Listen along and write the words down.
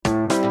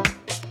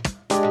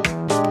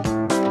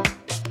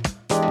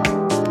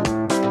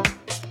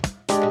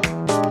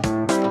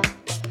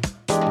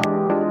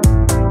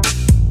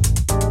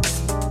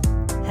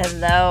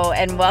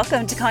and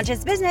welcome to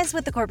Conscious Business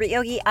with the Corporate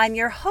Yogi. I'm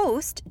your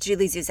host,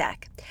 Julie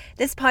Zuzak.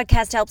 This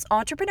podcast helps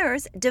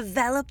entrepreneurs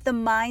develop the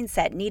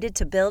mindset needed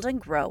to build and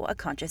grow a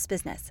conscious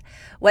business.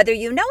 Whether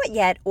you know it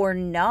yet or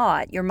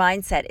not, your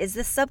mindset is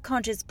the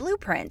subconscious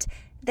blueprint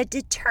that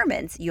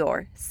determines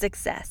your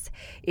success.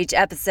 Each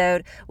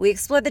episode, we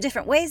explore the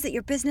different ways that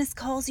your business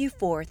calls you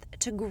forth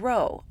to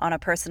grow on a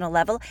personal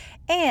level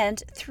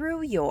and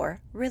through your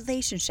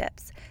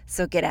relationships.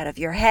 So get out of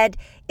your head,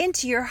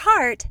 into your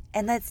heart,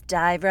 and let's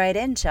dive right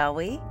in, shall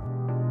we?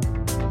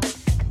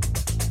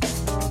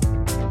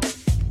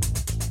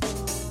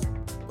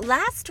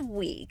 Last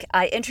week,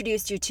 I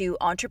introduced you to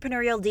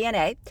Entrepreneurial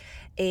DNA,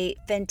 a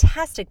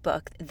fantastic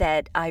book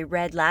that I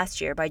read last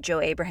year by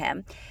Joe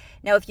Abraham.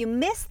 Now, if you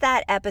missed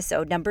that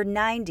episode, number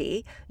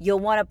 90, you'll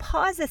want to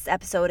pause this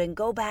episode and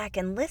go back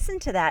and listen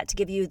to that to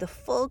give you the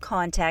full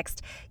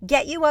context,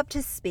 get you up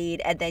to speed,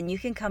 and then you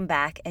can come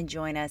back and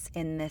join us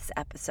in this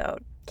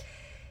episode.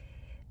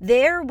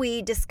 There,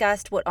 we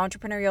discussed what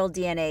entrepreneurial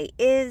DNA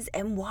is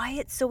and why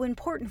it's so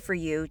important for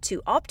you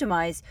to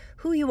optimize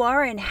who you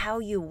are and how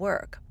you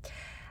work.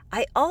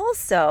 I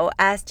also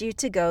asked you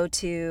to go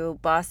to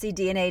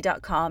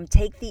bossydna.com,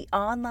 take the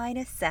online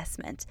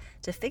assessment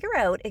to figure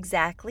out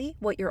exactly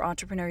what your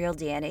entrepreneurial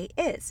DNA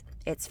is.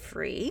 It's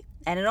free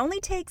and it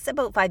only takes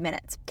about 5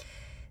 minutes.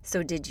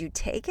 So did you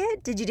take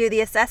it? Did you do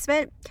the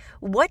assessment?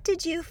 What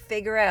did you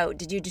figure out?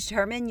 Did you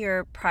determine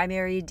your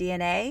primary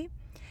DNA?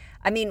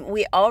 I mean,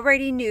 we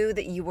already knew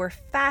that you were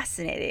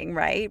fascinating,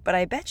 right? But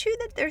I bet you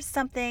that there's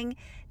something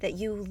that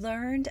you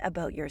learned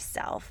about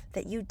yourself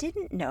that you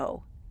didn't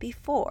know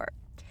before.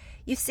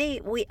 You see,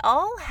 we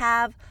all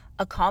have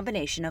a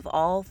combination of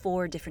all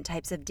 4 different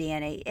types of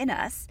DNA in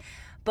us,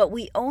 but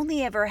we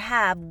only ever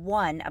have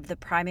one of the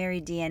primary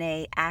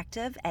DNA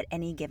active at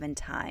any given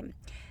time.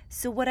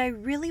 So what I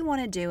really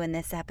want to do in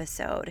this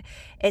episode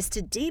is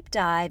to deep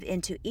dive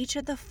into each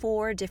of the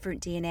 4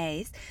 different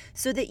DNAs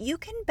so that you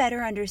can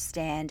better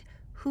understand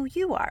who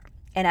you are.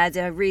 And as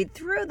I read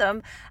through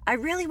them, I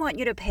really want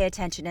you to pay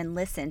attention and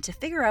listen to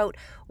figure out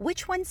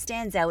which one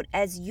stands out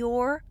as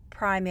your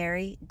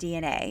primary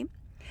DNA.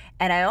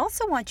 And I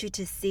also want you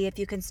to see if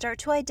you can start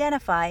to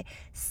identify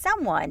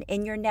someone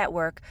in your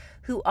network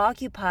who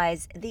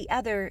occupies the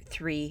other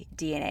 3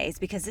 DNAs,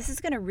 because this is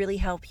going to really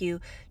help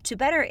you to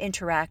better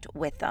interact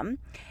with them.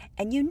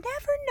 And you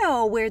never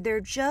know where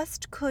there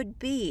just could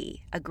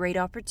be a great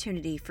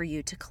opportunity for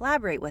you to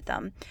collaborate with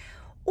them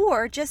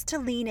or just to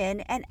lean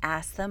in and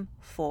ask them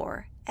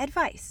for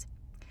advice.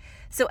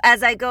 So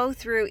as I go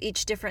through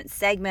each different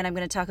segment, I'm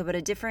going to talk about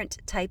a different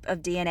type of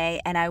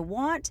DNA, and I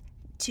want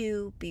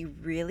to be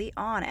really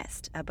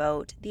honest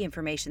about the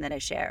information that I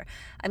share.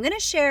 I'm going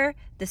to share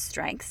the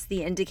strengths,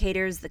 the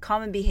indicators, the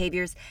common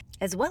behaviors,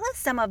 as well as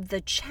some of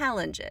the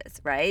challenges,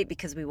 right?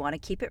 Because we want to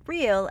keep it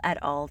real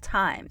at all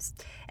times.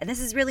 And this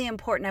is really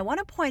important. I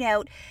want to point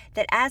out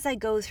that as I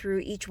go through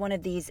each one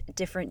of these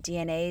different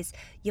DNAs,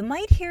 you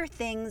might hear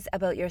things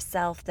about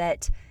yourself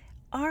that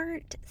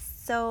aren't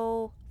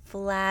so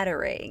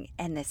flattering,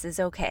 and this is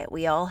okay.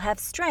 We all have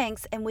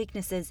strengths and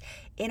weaknesses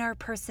in our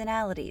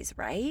personalities,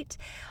 right?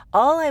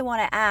 All I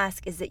want to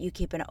ask is that you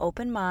keep an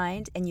open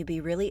mind and you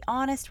be really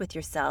honest with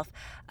yourself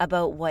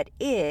about what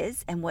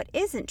is and what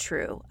isn't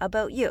true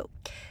about you.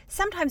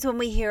 Sometimes when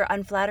we hear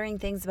unflattering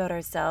things about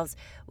ourselves,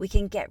 we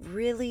can get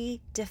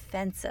really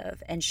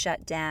defensive and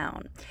shut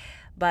down.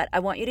 But I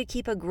want you to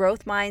keep a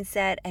growth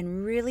mindset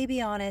and really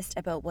be honest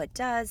about what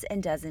does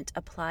and doesn't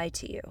apply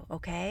to you,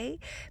 okay?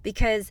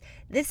 Because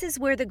this is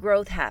where the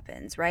growth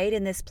happens, right?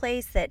 In this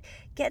place that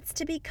gets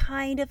to be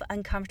kind of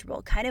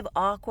uncomfortable, kind of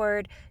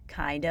awkward,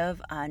 kind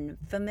of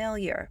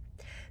unfamiliar.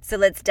 So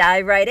let's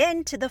dive right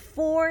into the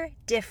 4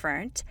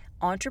 different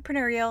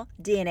entrepreneurial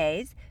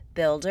DNAs: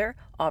 builder,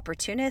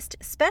 opportunist,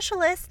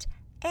 specialist,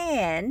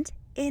 and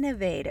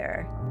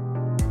innovator.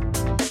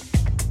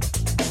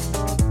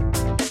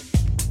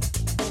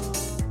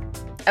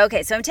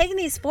 Okay, so I'm taking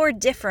these 4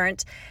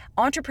 different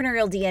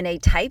entrepreneurial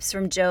DNA types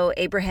from Joe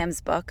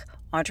Abraham's book,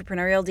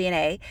 Entrepreneurial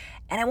DNA,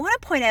 and I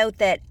want to point out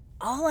that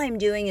all I'm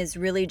doing is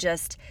really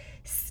just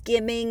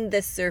skimming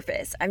the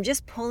surface. I'm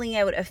just pulling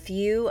out a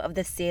few of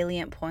the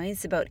salient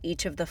points about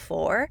each of the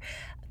 4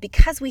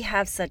 because we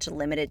have such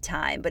limited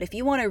time. But if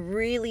you want to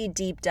really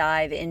deep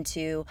dive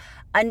into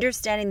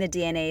understanding the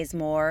DNAs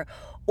more,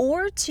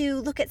 or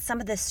to look at some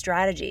of the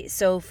strategies.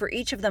 So for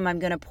each of them, I'm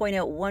going to point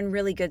out one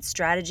really good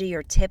strategy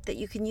or tip that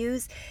you can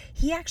use.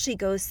 He actually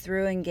goes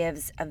through and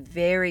gives a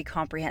very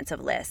comprehensive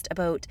list,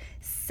 about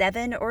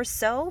 7 or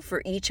so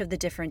for each of the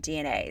different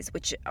DNAs,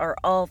 which are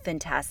all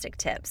fantastic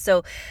tips.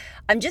 So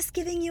I'm just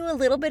giving you a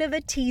little bit of a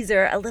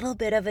teaser, a little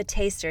bit of a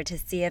taster to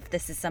see if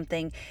this is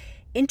something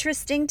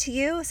interesting to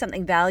you,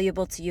 something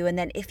valuable to you. And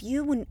then if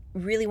you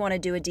really want to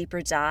do a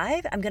deeper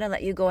dive, I'm going to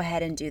let you go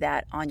ahead and do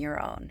that on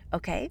your own,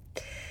 okay?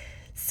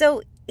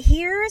 So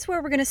here's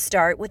where we're going to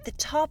start with the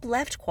top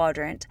left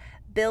quadrant,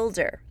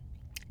 builder.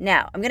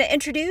 Now, I'm going to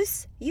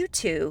introduce you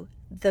to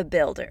the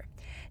builder.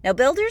 Now,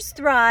 builders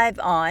thrive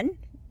on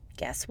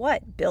Guess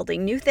what?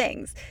 Building new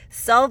things,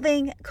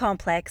 solving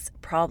complex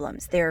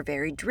problems. They are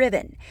very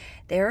driven.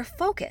 They are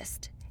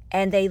focused,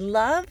 and they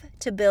love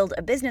to build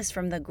a business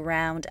from the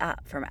ground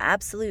up, from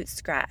absolute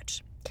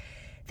scratch.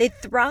 They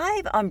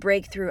thrive on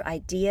breakthrough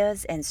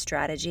ideas and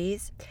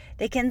strategies.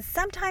 They can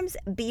sometimes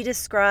be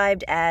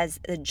described as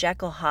the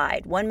Jekyll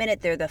Hyde. One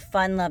minute they're the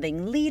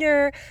fun-loving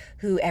leader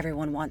who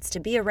everyone wants to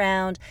be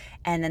around,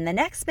 and then the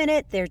next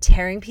minute they're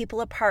tearing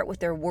people apart with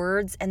their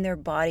words and their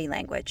body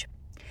language.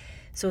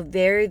 So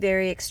very,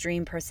 very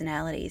extreme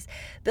personalities.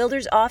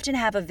 Builders often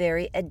have a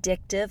very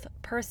addictive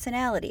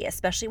personality,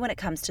 especially when it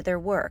comes to their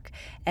work.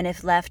 And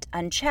if left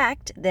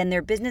unchecked, then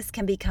their business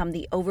can become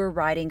the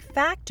overriding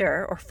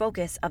factor or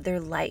focus of their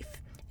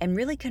life and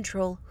really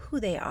control who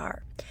they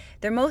are.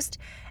 They're most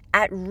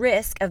at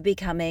risk of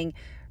becoming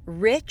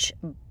rich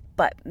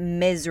but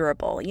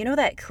miserable. You know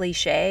that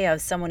cliche of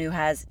someone who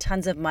has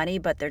tons of money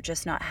but they're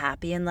just not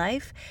happy in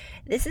life?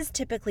 This is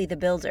typically the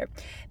builder,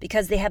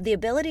 because they have the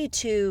ability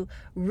to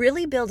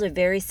really build a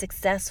very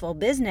successful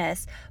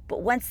business,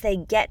 but once they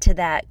get to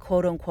that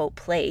quote-unquote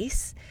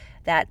place,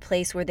 that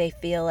place where they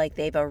feel like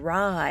they've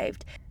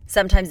arrived,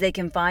 sometimes they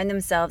can find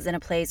themselves in a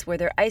place where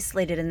they're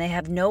isolated and they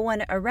have no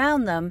one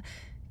around them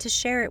to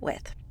share it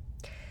with.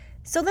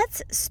 So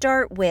let's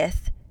start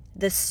with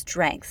the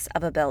strengths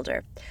of a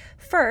builder.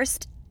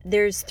 First,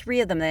 there's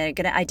 3 of them that I'm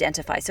going to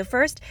identify. So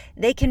first,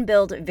 they can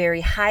build very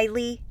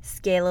highly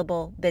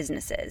scalable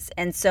businesses.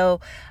 And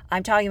so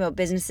I'm talking about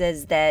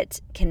businesses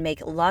that can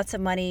make lots of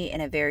money in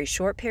a very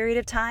short period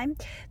of time,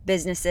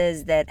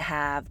 businesses that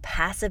have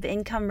passive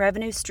income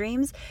revenue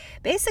streams,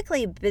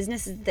 basically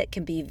businesses that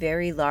can be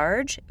very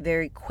large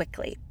very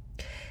quickly.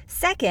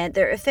 Second,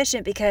 they're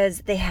efficient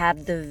because they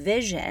have the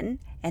vision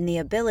and the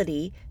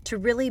ability to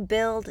really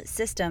build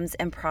systems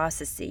and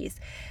processes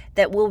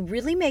that will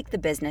really make the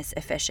business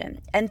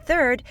efficient. And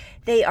third,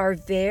 they are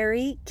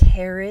very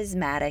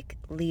charismatic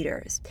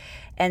leaders.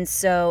 And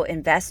so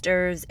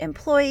investors,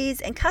 employees,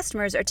 and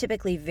customers are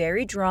typically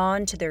very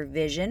drawn to their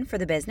vision for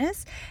the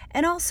business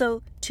and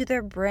also to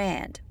their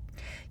brand.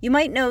 You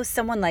might know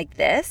someone like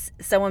this,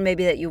 someone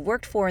maybe that you've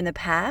worked for in the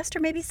past, or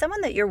maybe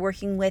someone that you're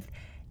working with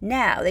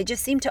now. They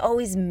just seem to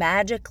always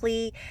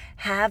magically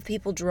have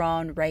people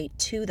drawn right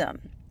to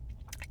them.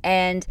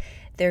 And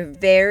they're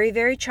very,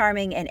 very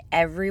charming, and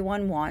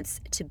everyone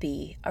wants to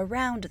be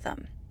around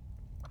them.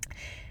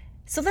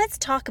 So let's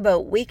talk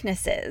about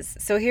weaknesses.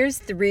 So here's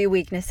 3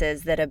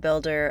 weaknesses that a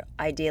builder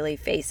ideally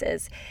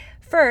faces.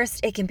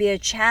 First, it can be a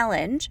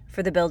challenge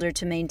for the builder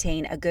to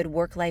maintain a good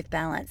work-life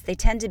balance. They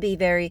tend to be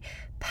very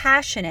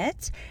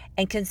passionate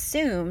and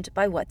consumed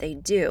by what they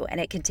do, and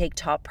it can take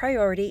top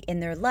priority in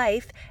their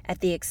life at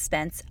the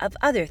expense of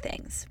other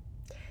things.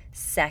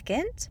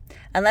 Second,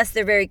 unless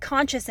they're very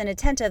conscious and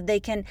attentive, they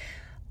can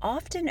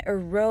often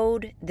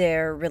erode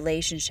their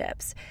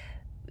relationships,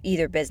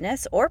 either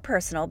business or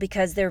personal,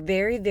 because they're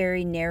very,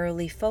 very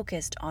narrowly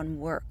focused on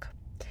work.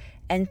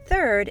 And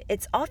third,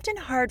 it's often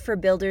hard for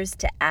builders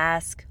to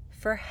ask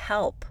for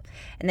help,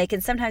 and they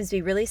can sometimes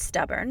be really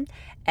stubborn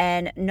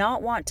and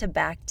not want to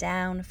back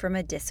down from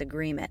a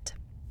disagreement.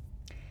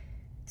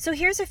 So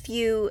here's a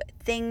few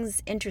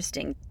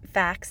interesting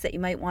facts that you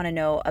might want to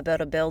know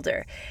about a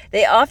builder.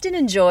 They often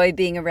enjoy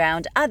being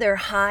around other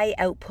high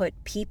output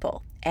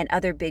people and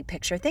other big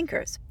picture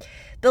thinkers.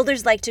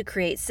 Builders like to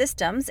create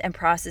systems and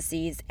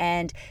processes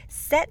and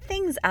set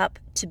things up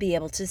to be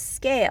able to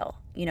scale,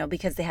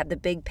 because they have the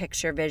big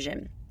picture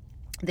vision.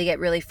 They get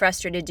really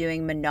frustrated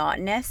doing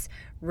monotonous,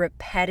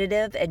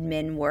 repetitive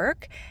admin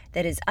work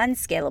that is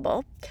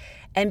unscalable.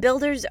 And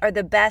builders are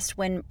the best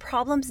when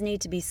problems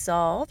need to be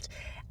solved.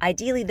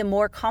 Ideally, the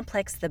more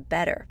complex, the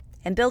better.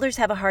 And builders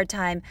have a hard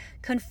time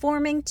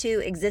conforming to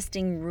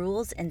existing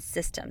rules and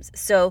systems.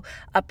 So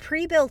a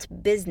pre-built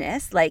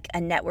business like a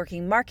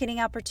networking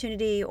marketing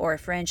opportunity or a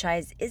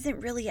franchise isn't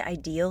really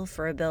ideal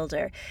for a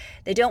builder.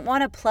 They don't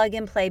want a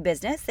plug-and-play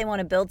business. They want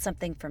to build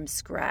something from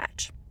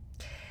scratch.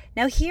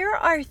 Now, here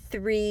are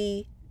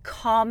 3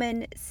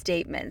 common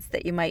statements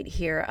that you might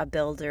hear a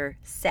builder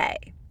say.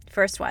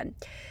 First one,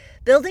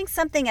 building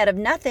something out of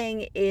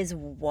nothing is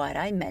what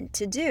I meant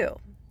to do.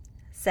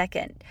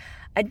 Second,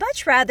 I'd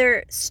much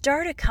rather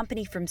start a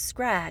company from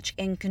scratch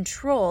and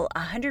control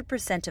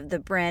 100% of the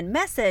brand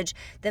message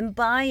than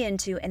buy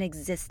into an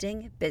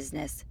existing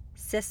business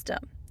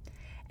system.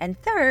 And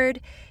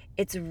third,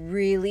 it's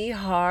really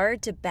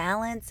hard to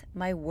balance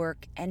my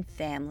work and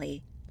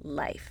family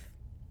life.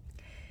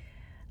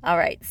 All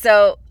right,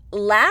 so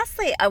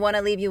lastly, I want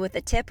to leave you with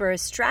a tip or a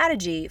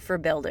strategy for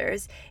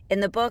builders. In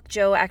the book,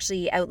 Joe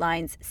actually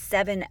outlines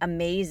 7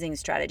 amazing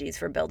strategies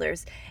for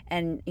builders.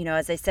 And,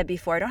 as I said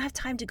before, I don't have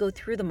time to go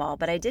through them all,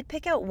 but I did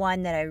pick out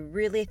one that I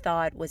really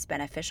thought was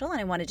beneficial,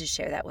 and I wanted to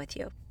share that with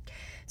you.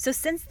 So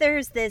since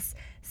there's this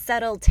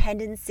subtle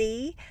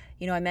tendency,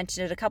 I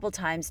mentioned it a couple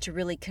times, to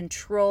really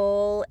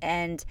control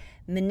and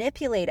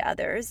manipulate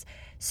others,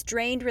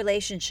 strained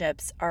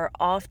relationships are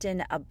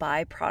often a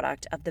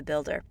byproduct of the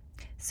builder.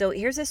 So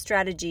here's a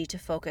strategy to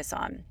focus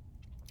on.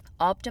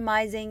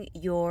 optimizing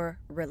your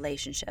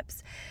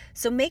relationships.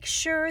 So make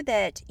sure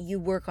that you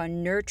work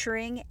on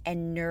nurturing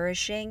and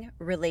nourishing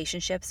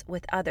relationships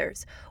with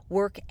others,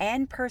 work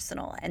and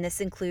personal. And this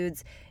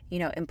includes,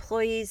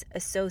 employees,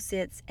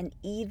 associates, and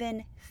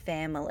even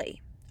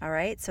family. All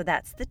right. So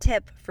that's the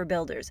tip for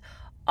builders.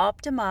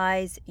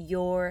 Optimize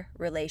your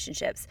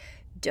relationships.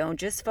 Don't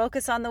just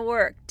focus on the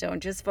work.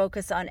 Don't just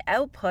focus on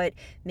output.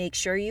 Make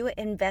sure you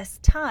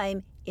invest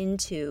time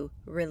into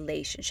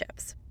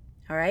relationships.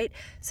 All right.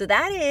 So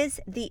that is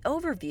the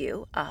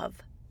overview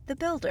of the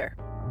builder.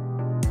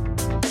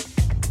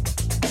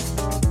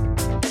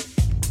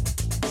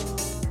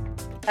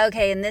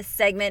 Okay, in this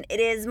segment, it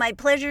is my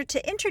pleasure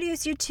to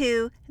introduce you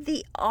to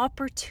the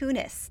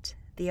opportunist.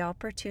 The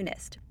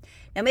opportunist.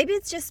 Now, maybe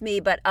it's just me,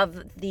 but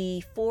of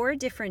the 4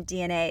 different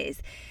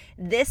DNAs,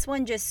 this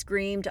one just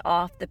screamed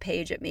off the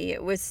page at me.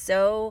 It was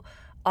so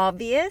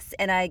obvious,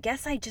 and I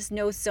guess I just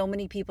know so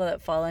many people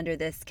that fall under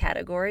this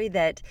category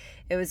that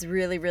it was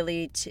really,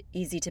 really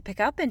easy to pick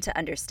up and to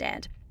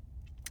understand.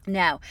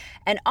 Now,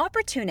 an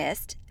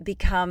opportunist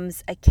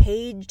becomes a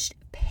caged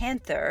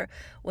panther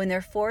when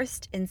they're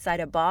forced inside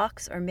a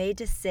box or made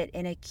to sit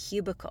in a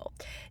cubicle.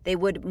 They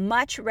would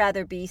much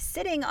rather be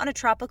sitting on a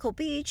tropical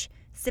beach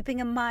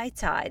sipping a Mai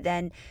Tai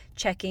than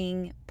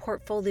checking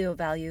portfolio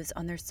values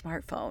on their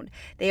smartphone.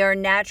 They are a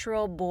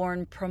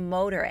natural-born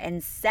promoter,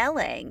 and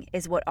selling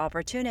is what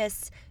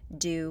opportunists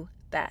do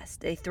best.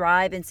 They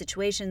thrive in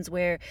situations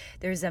where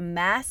there's a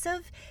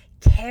massive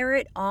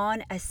carrot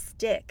on a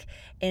stick,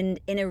 and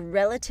in a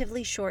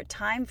relatively short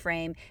time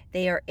frame,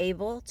 they are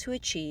able to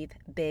achieve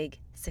big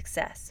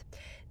success.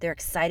 They're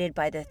excited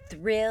by the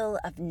thrill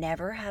of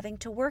never having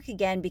to work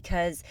again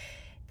because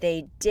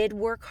they did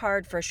work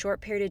hard for a short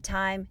period of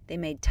time, they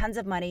made tons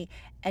of money,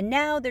 and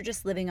now they're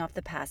just living off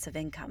the passive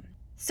income.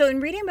 So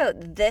in reading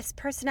about this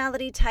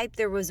personality type,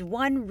 there was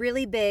one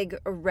really big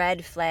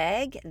red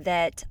flag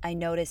that I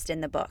noticed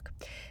in the book.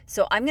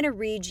 So I'm going to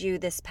read you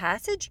this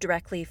passage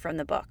directly from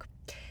the book.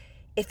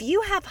 If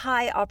you have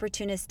high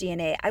opportunist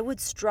DNA, I would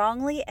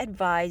strongly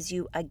advise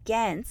you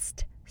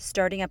against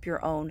starting up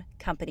your own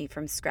company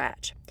from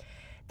scratch.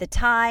 The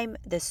time,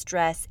 the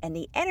stress, and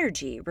the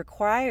energy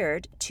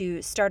required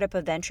to start up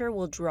a venture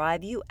will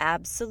drive you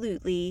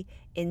absolutely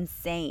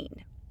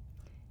insane.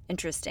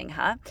 Interesting,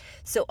 huh?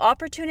 So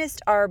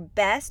opportunists are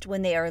best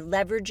when they are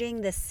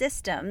leveraging the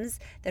systems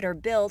that are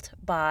built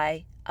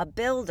by a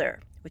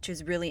builder, which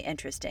is really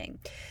interesting.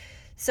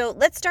 So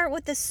let's start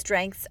with the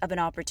strengths of an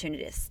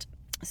opportunist.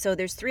 So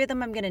there's 3 of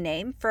them I'm going to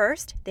name.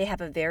 First, they have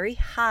a very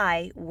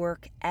high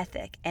work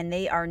ethic, and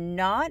they are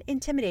not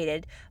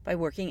intimidated by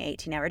working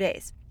 18-hour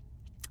days.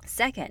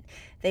 Second,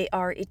 they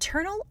are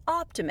eternal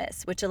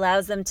optimists, which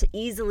allows them to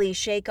easily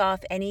shake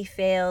off any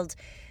failed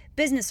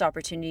business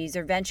opportunities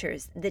or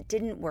ventures that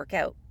didn't work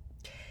out.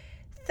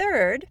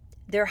 Third,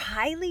 they're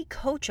highly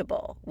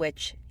coachable,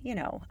 which,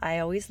 I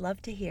always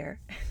love to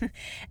hear.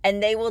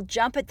 And they will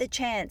jump at the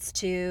chance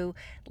to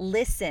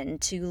listen,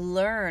 to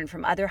learn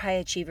from other high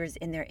achievers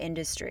in their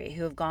industry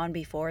who have gone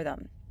before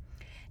them.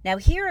 Now,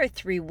 here are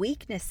 3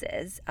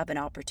 weaknesses of an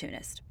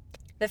opportunist.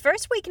 The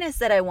first weakness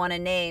that I want to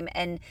name,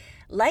 and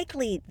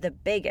likely the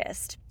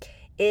biggest,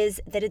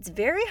 is that it's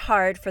very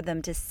hard for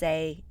them to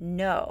say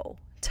no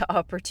to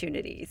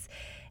opportunities.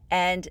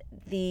 And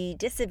the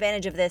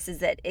disadvantage of this is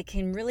that it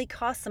can really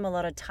cost them a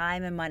lot of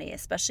time and money,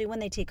 especially when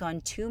they take on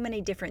too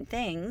many different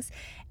things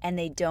and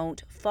they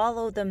don't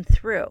follow them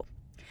through.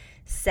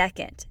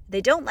 Second, they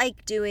don't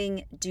like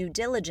doing due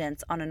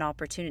diligence on an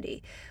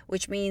opportunity,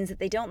 which means that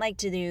they don't like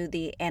to do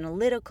the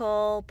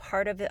analytical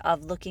part of it,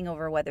 of looking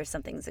over whether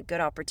something's a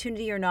good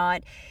opportunity or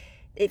not.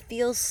 It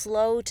feels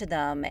slow to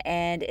them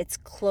and it's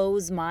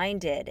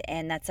close-minded,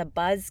 and that's a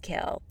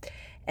buzzkill.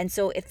 And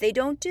so if they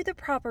don't do the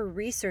proper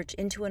research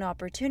into an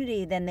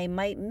opportunity, then they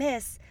might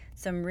miss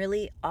some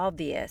really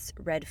obvious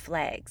red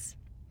flags.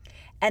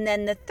 And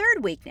then the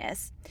third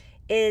weakness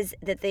is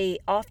that they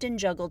often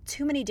juggle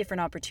too many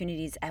different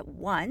opportunities at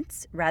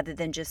once rather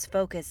than just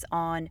focus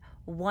on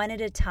one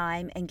at a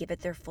time and give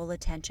it their full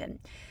attention.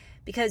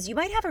 Because you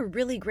might have a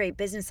really great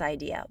business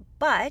idea,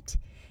 but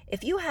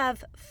if you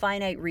have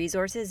finite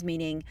resources,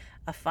 meaning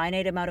a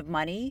finite amount of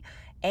money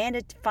and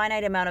a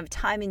finite amount of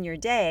time in your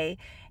day,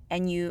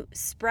 and you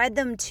spread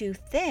them too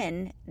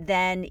thin,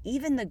 then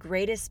even the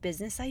greatest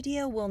business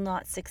idea will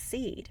not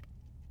succeed.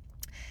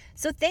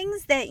 So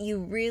things that you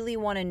really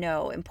want to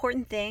know,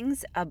 important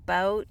things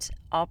about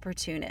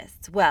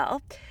opportunists.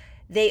 Well,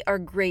 they are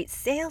great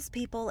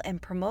salespeople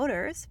and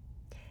promoters.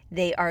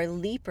 They are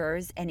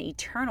leapers and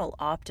eternal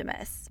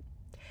optimists.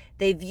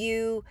 They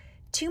view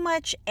too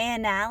much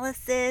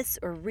analysis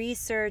or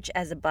research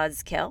as a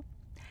buzzkill.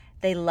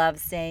 They love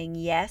saying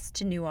yes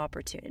to new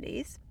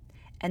opportunities.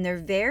 And they're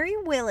very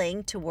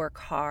willing to work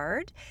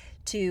hard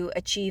to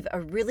achieve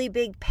a really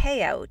big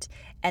payout.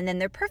 And then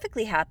they're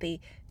perfectly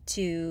happy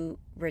to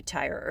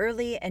retire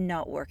early and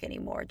not work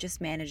anymore,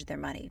 just manage their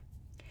money.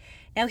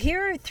 Now,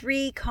 here are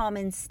 3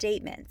 common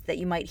statements that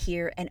you might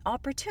hear an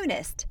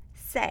opportunist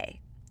say.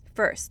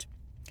 First,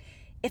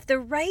 If the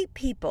right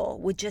people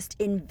would just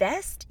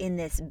invest in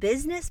this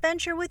business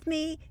venture with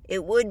me,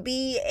 it would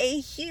be a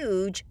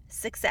huge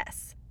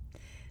success.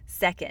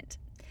 Second,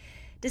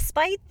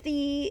 despite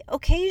the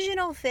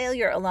occasional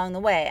failure along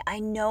the way, I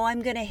know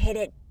I'm going to hit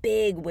it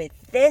big with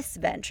this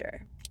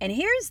venture. And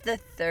here's the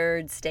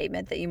third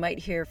statement that you might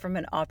hear from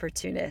an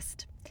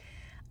opportunist.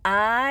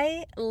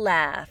 I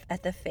laugh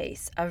at the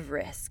face of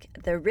risk.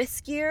 The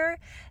riskier,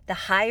 the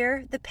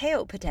higher the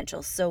payout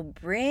potential. So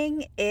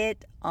bring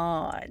it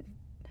on.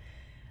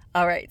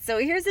 All right, so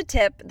here's a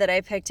tip that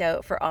I picked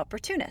out for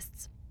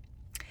opportunists.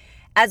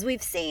 As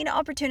we've seen,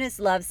 opportunists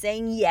love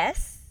saying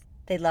yes.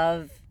 They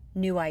love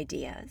new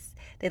ideas.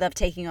 They love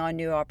taking on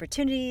new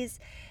opportunities,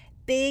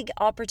 big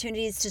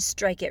opportunities to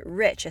strike it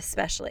rich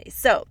especially.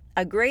 So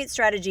a great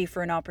strategy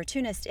for an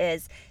opportunist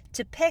is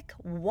to pick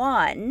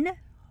one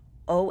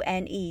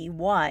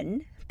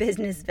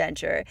business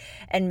venture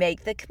and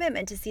make the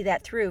commitment to see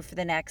that through for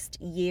the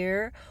next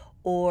year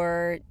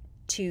or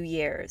 2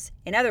 years.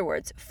 In other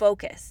words,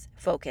 focus,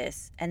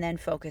 and then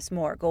focus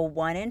more. Go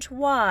 1 inch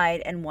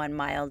wide and 1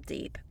 mile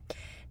deep.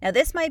 Now,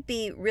 this might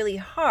be really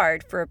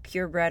hard for a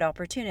purebred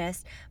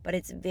opportunist, but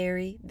it's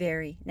very,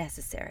 very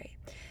necessary.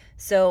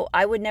 So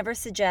I would never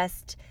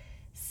suggest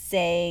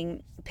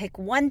saying pick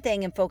one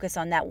thing and focus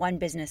on that one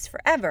business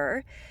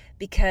forever,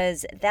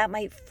 because that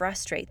might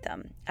frustrate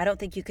them. I don't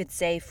think you could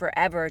say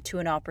forever to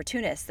an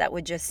opportunist. That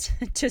would just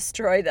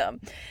destroy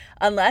them,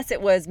 unless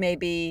it was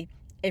maybe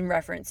in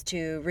reference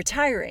to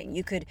retiring.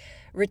 You could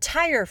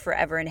retire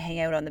forever and hang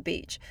out on the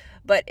beach.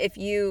 But if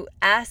you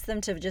ask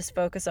them to just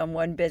focus on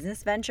one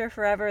business venture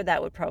forever,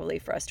 that would probably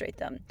frustrate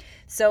them.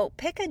 So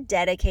pick a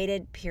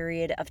dedicated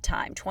period of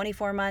time,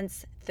 24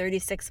 months,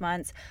 36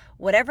 months,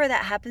 whatever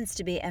that happens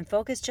to be, and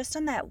focus just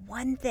on that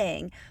one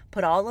thing.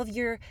 Put all of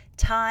your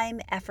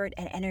time, effort,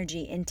 and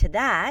energy into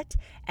that.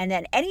 And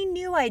then any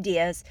new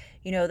ideas,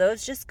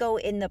 those just go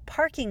in the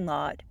parking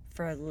lot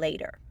for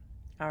later.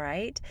 All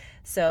right.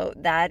 So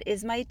that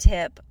is my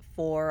tip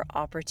for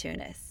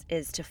opportunists,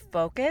 is to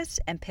focus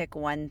and pick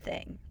one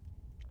thing.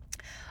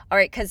 All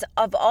right, because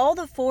of all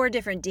the 4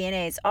 different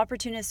DNAs,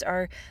 opportunists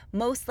are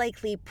most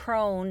likely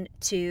prone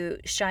to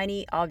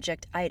shiny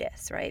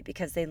object-itis, right?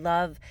 Because they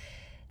love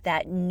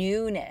that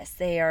newness.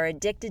 They are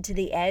addicted to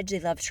the edge. They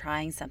love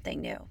trying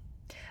something new.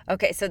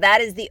 Okay, so that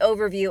is the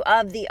overview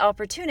of the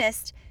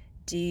opportunist.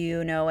 Do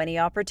you know any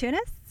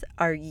opportunists?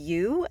 Are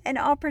you an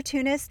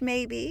opportunist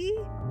maybe?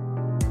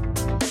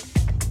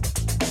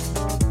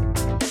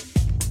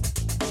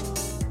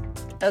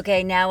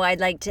 Okay, now I'd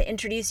like to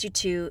introduce you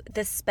to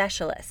the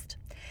specialist.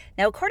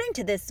 Now, according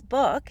to this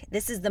book,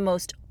 this is the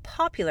most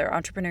popular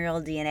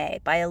entrepreneurial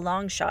DNA by a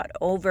long shot.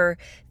 Over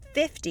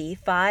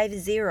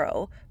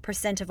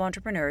 50% of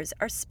entrepreneurs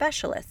are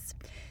specialists.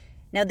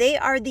 Now, they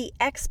are the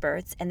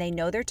experts and they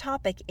know their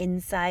topic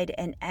inside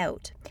and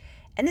out.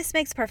 And this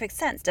makes perfect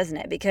sense, doesn't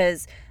it?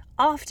 Because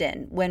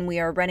often when we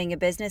are running a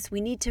business, we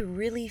need to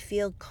really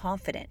feel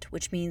confident,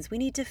 which means we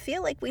need to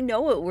feel like we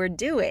know what we're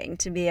doing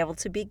to be able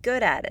to be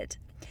good at it.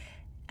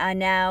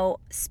 Now,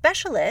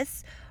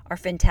 specialists are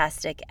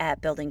fantastic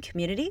at building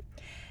community.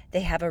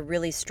 They have a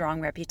really strong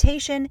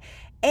reputation,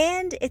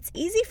 and it's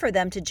easy for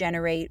them to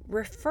generate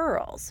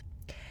referrals.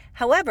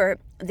 However,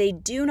 they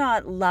do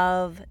not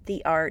love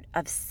the art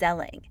of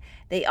selling.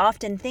 They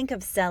often think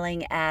of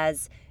selling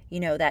as,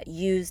 that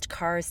used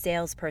car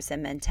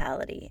salesperson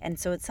mentality, and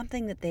so it's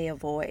something that they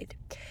avoid.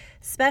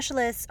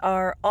 Specialists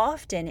are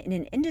often in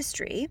an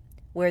industry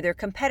where their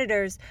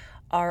competitors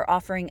are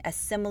offering a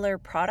similar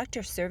product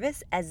or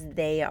service as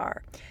they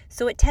are.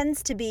 So it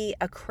tends to be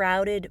a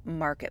crowded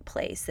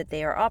marketplace that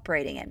they are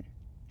operating in.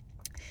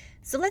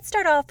 So let's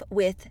start off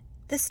with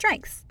the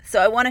strengths. So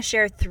I want to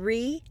share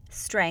 3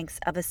 strengths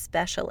of a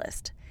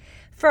specialist.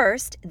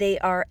 First, they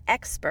are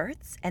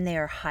experts and they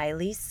are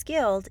highly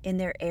skilled in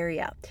their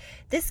area.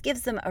 This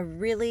gives them a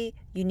really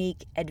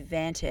unique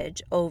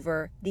advantage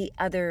over the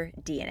other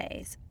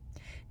DNAs.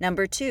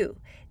 Number 2,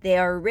 they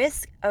are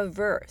risk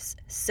averse,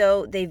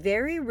 so they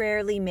very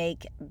rarely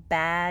make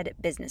bad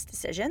business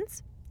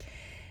decisions.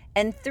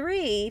 And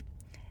 3,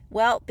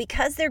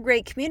 because they're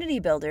great community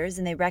builders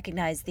and they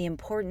recognize the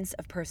importance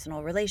of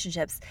personal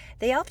relationships,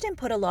 they often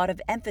put a lot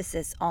of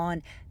emphasis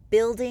on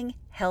building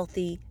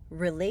healthy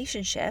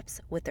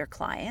relationships with their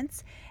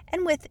clients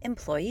and with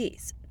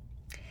employees.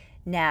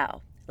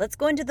 Now, let's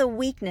go into the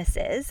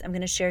weaknesses. I'm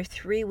going to share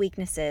 3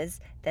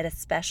 weaknesses that a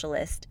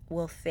specialist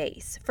will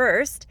face.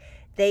 First,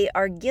 they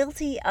are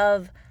guilty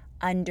of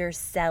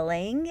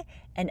underselling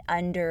and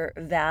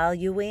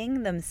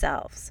undervaluing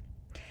themselves.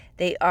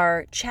 They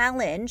are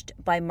challenged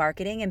by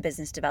marketing and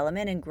business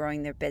development, and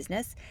growing their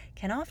business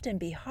can often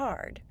be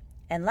hard.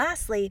 And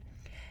lastly,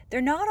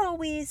 they're not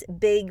always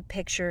big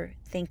picture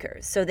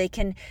thinkers. So they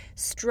can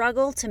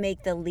struggle to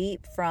make the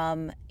leap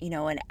from,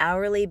 an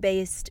hourly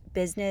based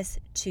business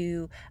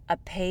to a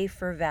pay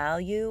for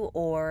value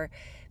or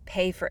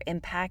pay for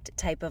impact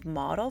type of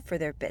model for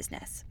their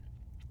business.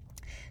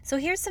 So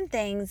here's some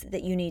things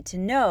that you need to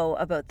know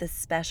about the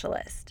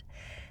specialist.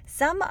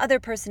 Some other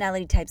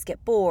personality types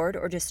get bored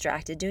or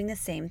distracted doing the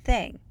same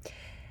thing.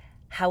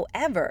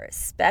 However,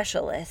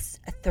 specialists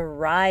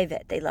thrive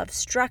at. They love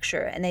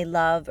structure and they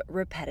love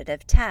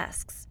repetitive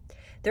tasks.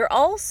 They're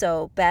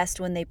also best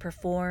when they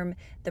perform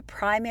the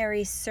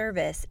primary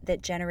service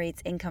that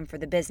generates income for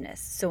the business.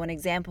 So an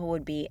example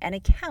would be an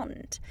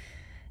accountant,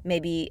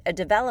 maybe a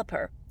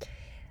developer,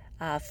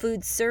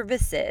 food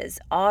services,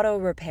 auto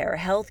repair,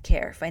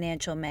 healthcare,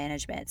 financial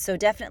management. So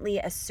definitely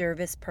a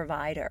service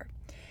provider.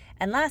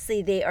 And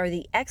lastly, they are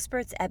the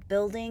experts at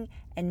building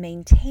and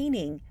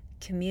maintaining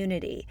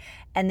community,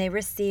 and they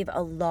receive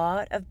a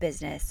lot of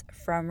business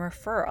from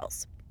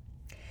referrals.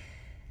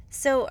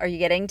 So are you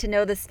getting to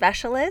know the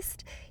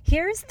specialist?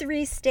 Here's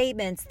 3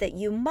 statements that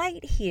you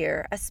might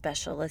hear a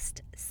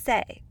specialist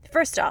say.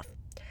 First off,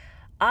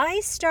 I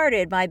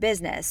started my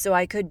business so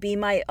I could be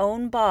my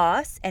own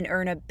boss and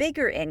earn a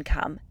bigger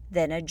income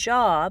than a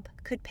job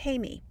could pay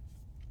me.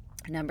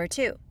 Number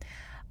 2,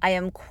 I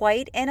am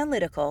quite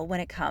analytical when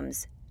it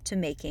comes to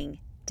making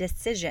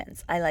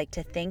decisions. I like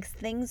to think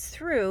things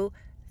through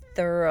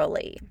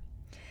thoroughly.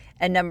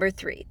 And number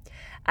 3,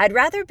 I'd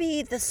rather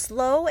be the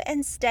slow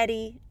and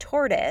steady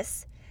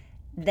tortoise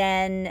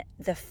than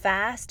the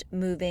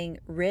fast-moving,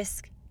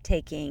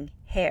 risk-taking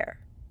hare.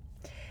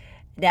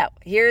 Now,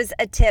 here's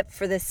a tip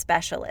for the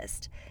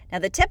specialist. Now,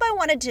 the tip I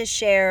wanted to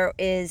share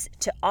is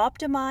to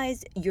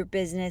optimize your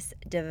business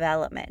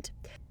development.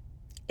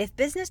 If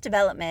business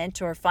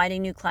development or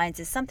finding new clients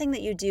is something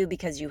that you do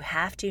because you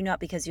have to, not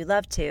because you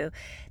love to,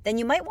 then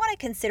you might want to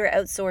consider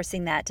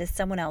outsourcing that to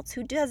someone else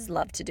who does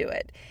love to do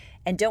it.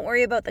 And don't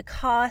worry about the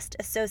cost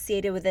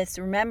associated with this.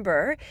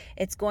 Remember,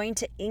 it's going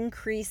to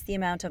increase the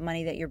amount of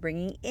money that you're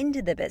bringing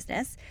into the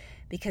business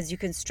because you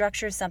can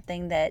structure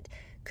something that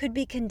could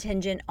be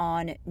contingent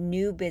on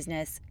new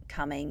business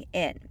coming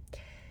in.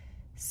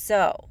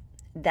 So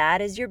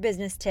that is your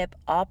business tip.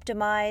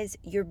 Optimize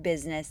your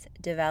business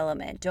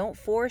development. Don't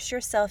force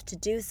yourself to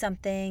do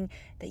something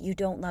that you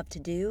don't love to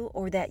do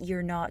or that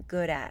you're not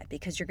good at,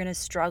 because you're going to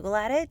struggle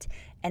at it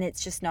and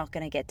it's just not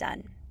going to get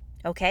done.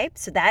 Okay,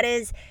 so that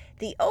is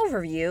the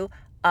overview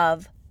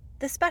of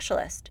the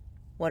specialist.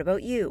 What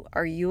about you?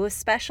 Are you a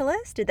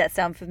specialist? Did that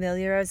sound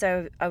familiar as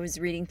I was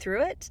reading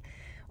through it?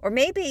 Or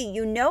maybe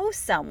you know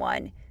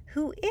someone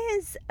who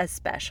is a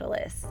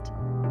specialist.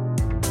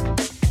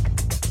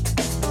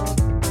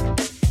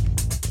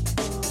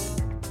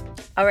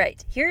 All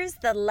right, here's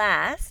the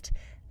last,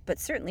 but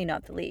certainly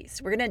not the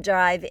least. We're going to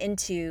dive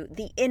into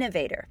the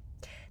innovator.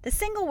 The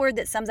single word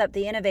that sums up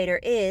the innovator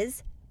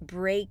is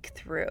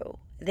breakthrough.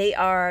 They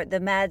are the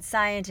mad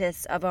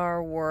scientists of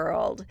our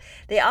world.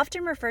 They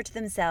often refer to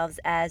themselves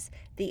as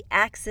the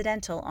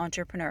accidental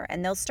entrepreneur,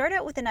 and they'll start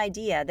out with an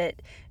idea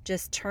that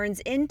just turns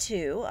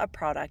into a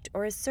product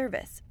or a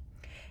service.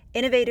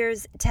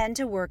 Innovators tend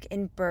to work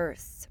in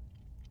bursts.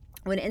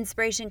 When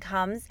inspiration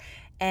comes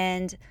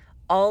and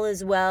all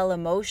is well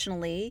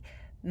emotionally,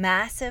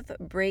 massive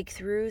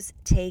breakthroughs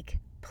take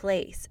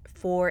place.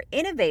 For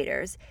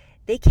innovators,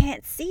 they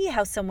can't see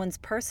how someone's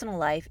personal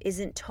life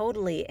isn't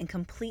totally and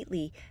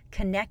completely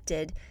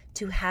connected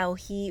to how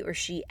he or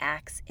she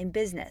acts in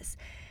business.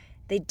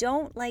 They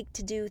don't like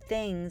to do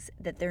things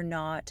that they're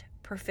not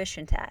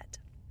proficient at.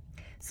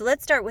 So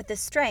let's start with the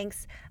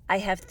strengths. I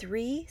have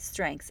 3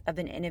 strengths of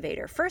an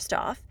innovator. First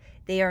off,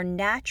 they are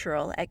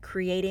natural at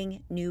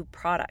creating new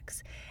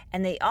products,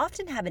 and they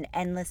often have an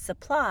endless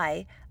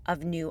supply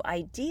of new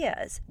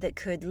ideas that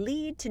could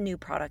lead to new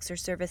products or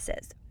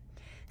services.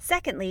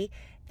 Secondly,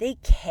 they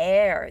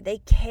care. They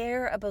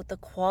care about the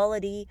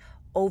quality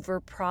over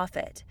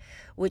profit,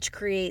 which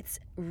creates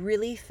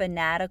really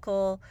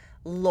fanatical,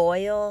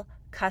 loyal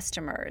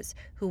customers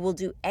who will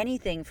do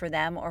anything for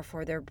them or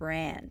for their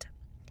brand.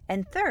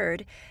 And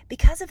third,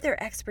 because of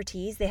their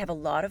expertise, they have a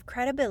lot of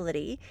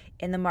credibility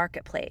in the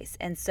marketplace.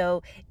 And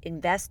so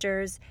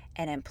investors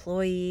and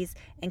employees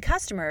and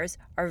customers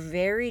are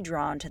very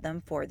drawn to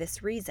them for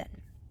this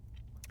reason.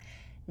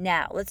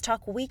 Now, let's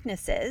talk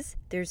weaknesses.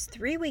 There's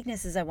 3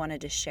 weaknesses I wanted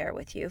to share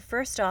with you.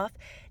 First off,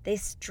 they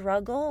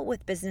struggle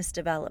with business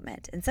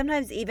development. And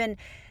sometimes even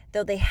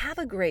though they have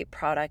a great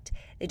product,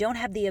 they don't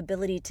have the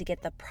ability to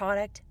get the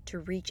product to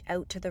reach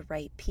out to the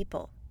right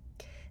people.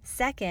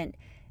 Second,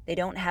 they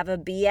don't have a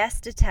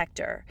BS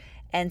detector.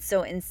 And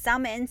so in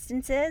some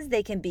instances,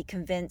 they can be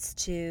convinced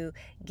to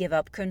give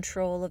up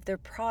control of their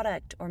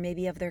product or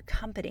maybe of their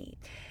company.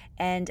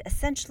 And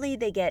essentially,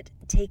 they get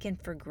taken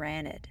for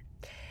granted.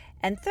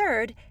 And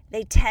third,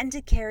 they tend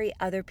to carry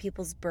other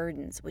people's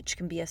burdens, which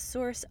can be a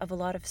source of a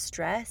lot of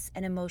stress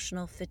and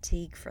emotional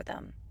fatigue for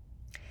them.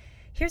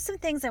 Here's some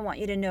things I want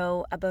you to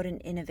know about an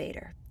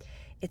innovator.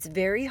 It's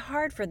very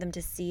hard for them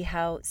to see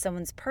how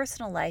someone's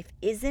personal life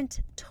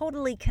isn't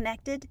totally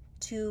connected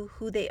to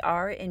who they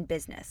are in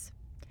business.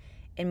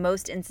 In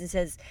most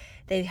instances,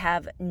 they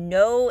have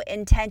no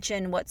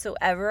intention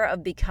whatsoever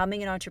of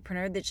becoming an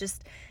entrepreneur. That's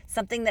just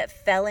something that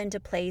fell into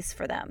place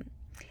for them.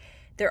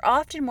 They're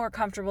often more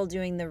comfortable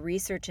doing the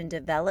research and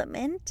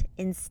development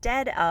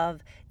instead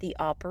of the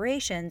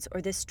operations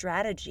or the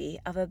strategy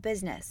of a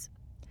business.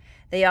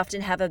 They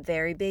often have a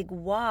very big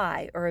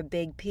why or a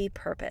big P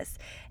purpose.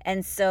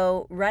 And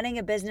so running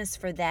a business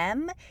for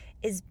them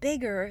is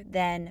bigger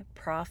than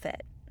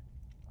profit.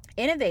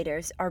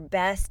 Innovators are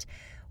best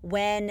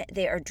when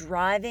they are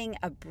driving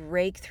a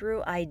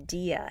breakthrough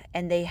idea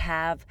and they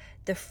have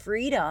the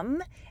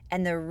freedom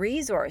and the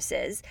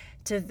resources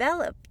to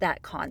develop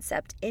that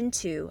concept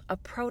into a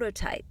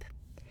prototype.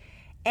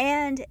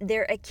 And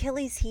their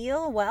Achilles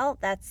heel, well,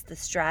 that's the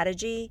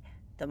strategy,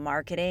 the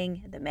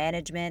marketing, the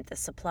management, the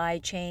supply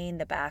chain,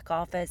 the back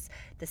office,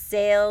 the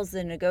sales,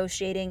 the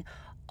negotiating,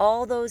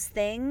 all those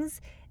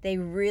things they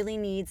really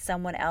need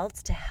someone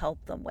else to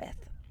help them with.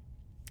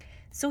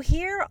 So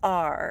here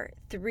are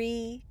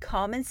 3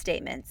 common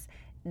statements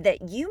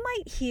that you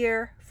might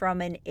hear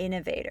from an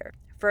innovator.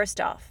 First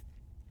off,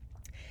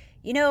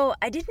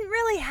 I didn't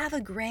really have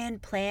a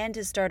grand plan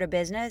to start a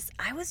business.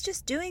 I was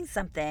just doing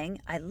something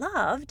I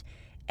loved,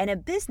 and a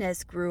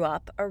business grew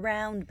up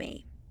around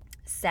me.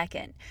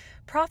 Second,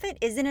 profit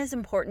isn't as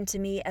important to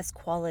me as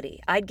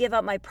quality. I'd give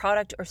up my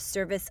product or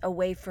service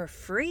away for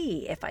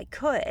free if I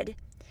could.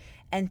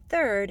 And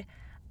third,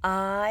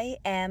 I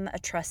am a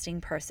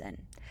trusting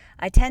person.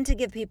 I tend to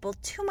give people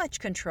too much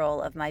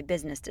control of my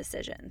business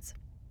decisions.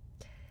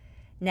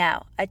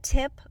 Now, a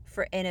tip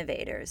for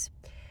innovators.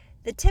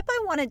 The tip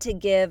I wanted to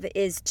give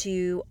is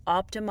to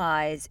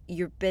optimize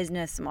your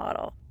business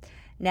model.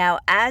 Now,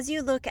 as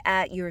you look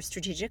at your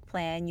strategic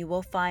plan, you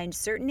will find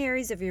certain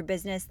areas of your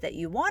business that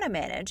you want to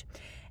manage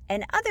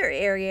and other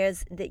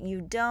areas that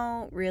you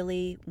don't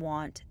really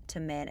want to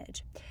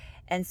manage.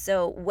 And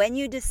so when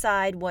you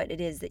decide what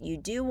it is that you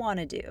do want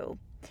to do,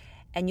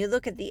 and you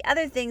look at the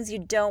other things you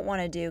don't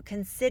want to do,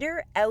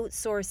 consider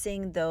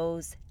outsourcing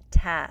those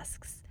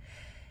tasks.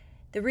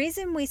 The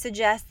reason we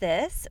suggest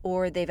this,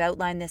 or they've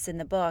outlined this in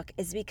the book,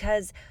 is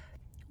because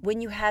when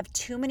you have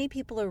too many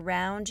people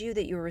around you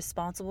that you're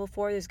responsible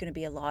for, there's going to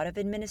be a lot of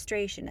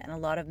administration and a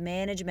lot of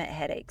management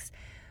headaches,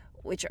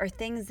 which are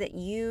things that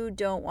you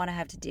don't want to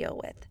have to deal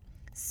with.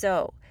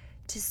 So,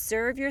 to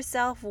serve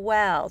yourself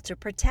well, to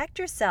protect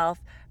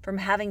yourself from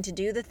having to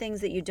do the things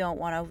that you don't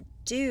want to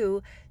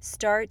do,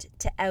 start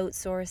to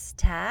outsource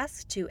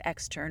tasks to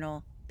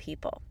external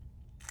people.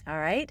 All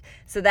right?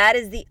 So that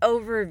is the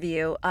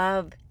overview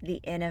of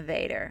the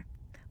innovator.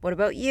 What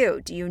about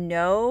you? Do you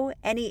know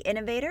any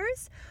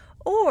innovators?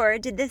 Or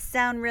did this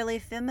sound really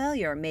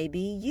familiar? Maybe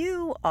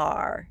you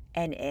are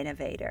an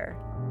innovator.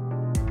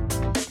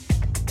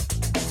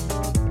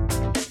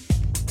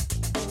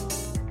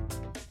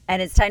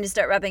 And it's time to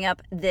start wrapping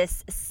up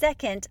this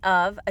second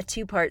of a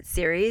 2-part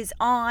series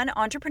on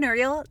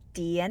entrepreneurial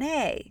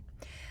DNA.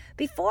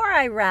 Before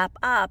I wrap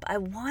up, I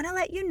want to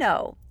let you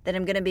know that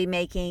I'm going to be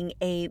making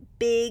a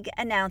big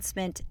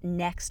announcement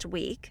next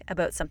week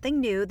about something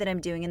new that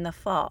I'm doing in the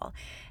fall.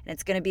 And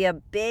it's going to be a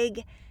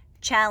big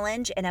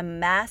challenge and a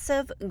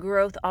massive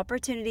growth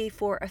opportunity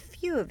for a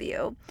few of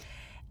you.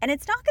 And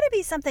it's not going to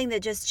be something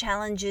that just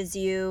challenges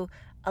you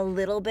a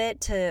little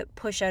bit to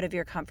push out of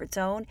your comfort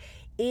zone.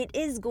 It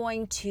is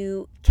going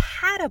to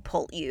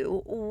catapult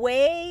you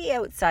way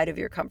outside of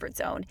your comfort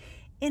zone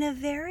in a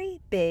very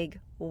big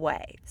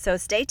way. So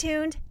stay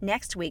tuned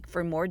next week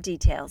for more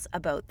details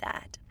about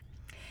that.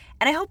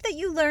 And I hope that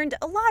you learned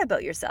a lot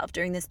about yourself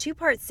during this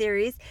 2-part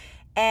series,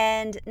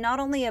 and not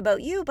only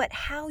about you, but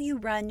how you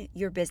run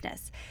your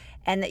business,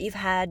 and that you've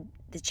had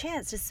the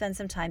chance to spend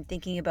some time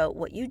thinking about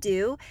what you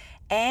do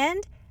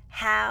and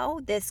how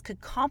this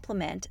could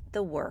complement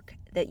the work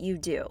that you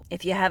do.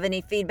 If you have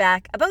any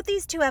feedback about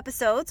these 2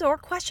 episodes or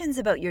questions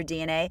about your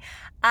DNA,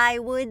 I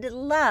would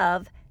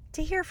love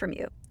to hear from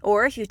you.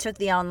 Or if you took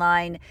the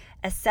online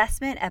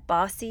assessment at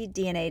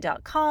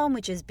bossydna.com,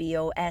 which is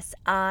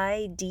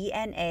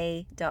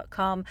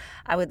BOSIDNA.com,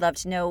 I would love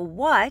to know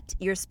what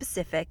your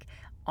specific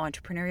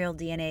entrepreneurial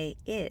DNA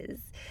is.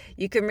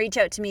 You can reach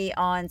out to me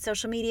on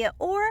social media,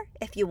 or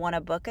if you want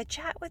to book a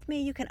chat with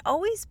me, you can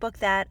always book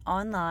that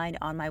online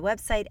on my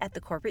website at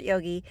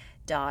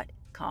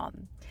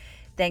thecorporateyogi.com.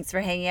 Thanks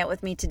for hanging out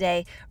with me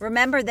today.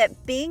 Remember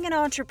that being an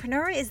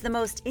entrepreneur is the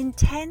most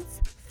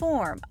intense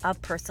form of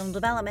personal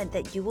development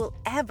that you will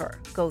ever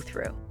go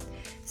through.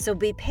 So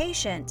be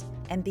patient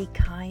and be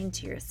kind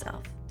to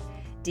yourself.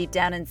 Deep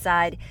down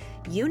inside,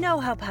 you know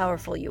how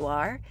powerful you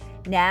are.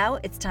 Now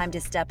it's time to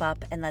step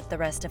up and let the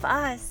rest of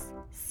us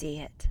see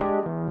it.